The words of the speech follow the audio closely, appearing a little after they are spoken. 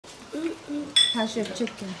How's your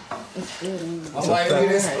chicken? It's good.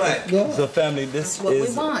 So family, this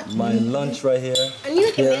is my lunch right here. I need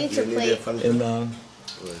like a miniature plate. In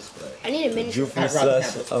I need a miniature Juffureh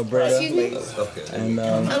slash Albreda. Excuse me? And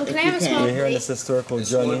can I have a small we're here on this historical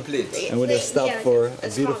journey, and we just stopped for a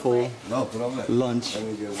beautiful lunch.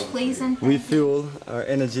 Please and Refuel our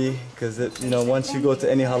energy, because once you go to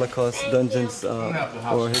any Holocaust dungeons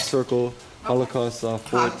or historical Holocaust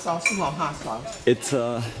fort, it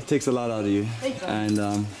takes a lot out of you, and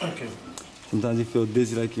sometimes you feel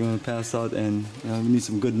dizzy, like you want to pass out, and you need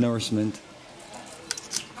some good nourishment.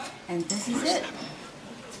 And this is it.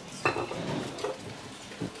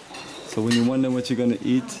 So when you wonder what you're gonna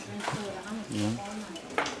eat,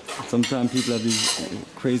 sometimes people have these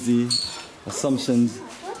crazy assumptions,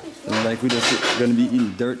 like we're just gonna be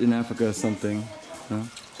eating dirt in Africa or something.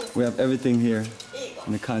 We have everything here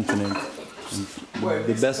in the continent. And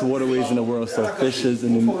the best waterways in the world, so fishes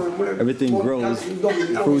and everything grows,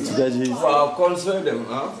 fruits, veggies.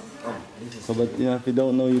 So, but if you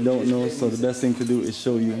don't know, you don't know. So the best thing to do is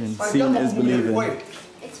show you, and seeing is believing.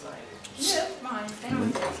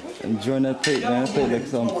 And join that plate, man. That plate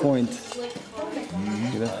looks on point.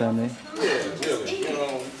 See that, family?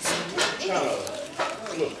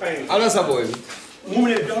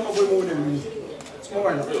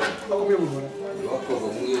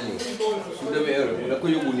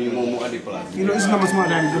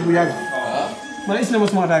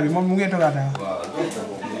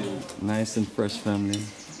 Nice and fresh, family.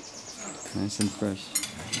 Nice and fresh.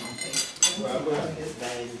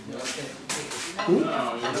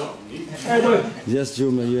 Yes,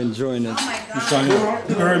 Juma, you're enjoying it.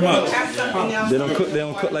 Very much. They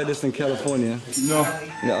don't cook like this in California. No.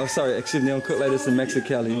 Yeah, I'm sorry, excuse me, they don't cook like this in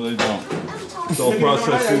Mexicali. No, they don't. It's all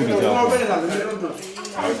processed food in California.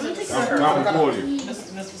 I'm recording.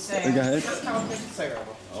 Go ahead.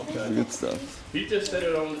 Okay. Good stuff. He just said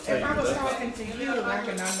it on the table. If I was talking to you, I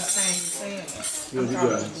can understand you saying it. I'm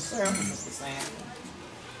talking to Mr. Sam.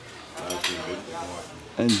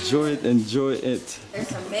 Enjoy it, enjoy it.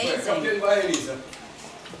 It's amazing.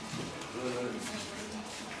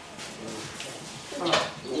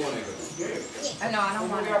 I know, I don't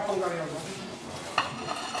want it.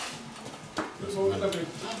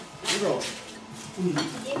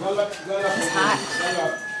 It's hot.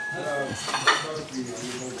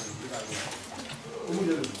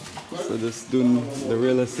 So just doing the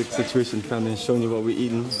realistic situation, family, and showing you what we're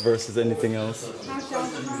eating versus anything else.